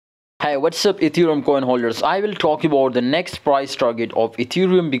Hi, what's up Ethereum coin holders? I will talk about the next price target of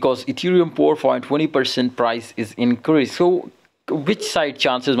Ethereum because Ethereum 4.20% price is increased. So which side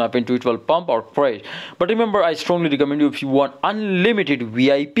chances my friend to it will pump or crash? But remember, I strongly recommend you, if you want unlimited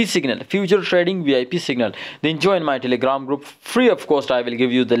VIP signal, future trading VIP signal, then join my Telegram group free of cost. I will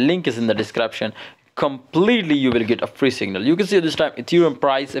give you the link is in the description. Completely you will get a free signal. You can see this time Ethereum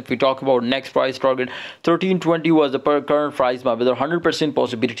price, if we talk about next price target, 1320 was the current price, my brother. 100%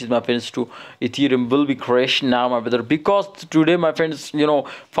 possibilities, my friends, to Ethereum will be crashed now, my brother, because today, my friends,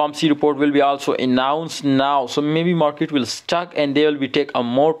 FOMC report will be also announced now. So maybe market will stuck and they will be take a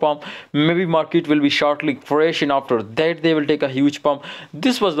more pump. Maybe market will be shortly crash, and after that they will take a huge pump.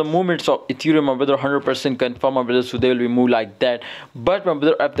 This was the movements of Ethereum, my brother. 100% confirm, my brother. So they will be moved like that. But my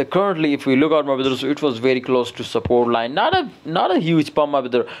brother, at the currently, if we look at, my brother, so it was very close to support line. Not a huge pump, my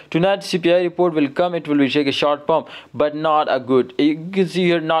brother. Tonight CPI report will come, it will be take a short pump, but not a good. You can see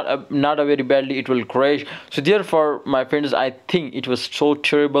here, not a very badly it will crash. So therefore, my friends, I think it was so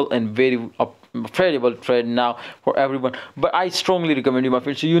terrible and very favorable trade now for everyone. But I strongly recommend you, my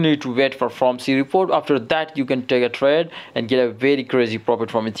friends, so you need to wait for FOMC report. After that you can take a trade and get a very crazy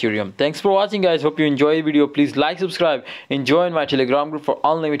profit from Ethereum. Thanks for watching, guys. Hope you enjoy the video. Please like, subscribe, and join my Telegram group for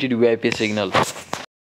unlimited VIP signals.